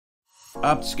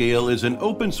OptScale is an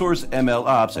open-source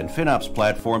MLOps and FinOps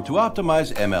platform to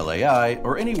optimize MLAI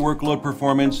or any workload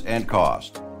performance and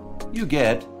cost. You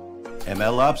get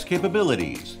MLOps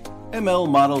capabilities, ML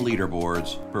model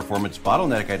leaderboards, performance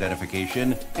bottleneck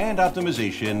identification and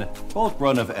optimization, bulk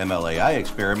run of MLAI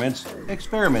experiments,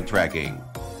 experiment tracking,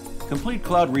 complete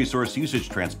cloud resource usage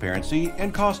transparency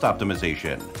and cost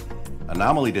optimization,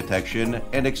 anomaly detection,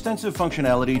 and extensive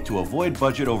functionality to avoid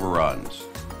budget overruns.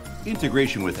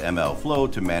 Integration with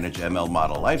MLflow to manage ML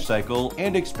model lifecycle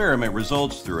and experiment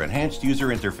results through enhanced user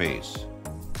interface.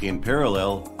 In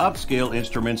parallel, OptScale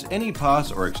instruments any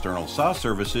PaaS or external SaaS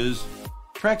services,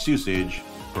 tracks usage,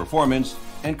 performance,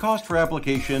 and cost for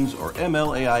applications or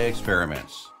MLAI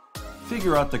experiments.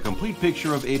 Figure out the complete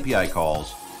picture of API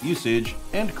calls, usage,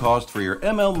 and cost for your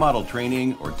ML model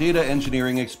training or data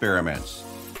engineering experiments.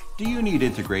 Do you need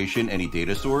integration any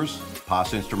data source,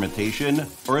 PaaS instrumentation,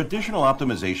 or additional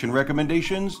optimization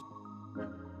recommendations?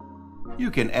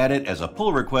 You can add it as a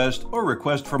pull request or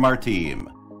request from our team.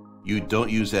 You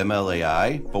don't use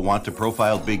MLAI but want to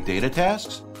profile big data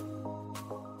tasks?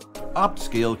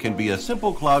 OptScale can be a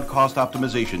simple cloud cost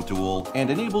optimization tool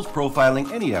and enables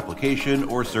profiling any application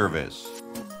or service.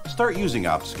 Start using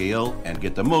OptScale and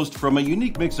get the most from a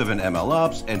unique mix of an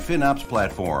MLOps and FinOps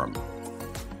platform.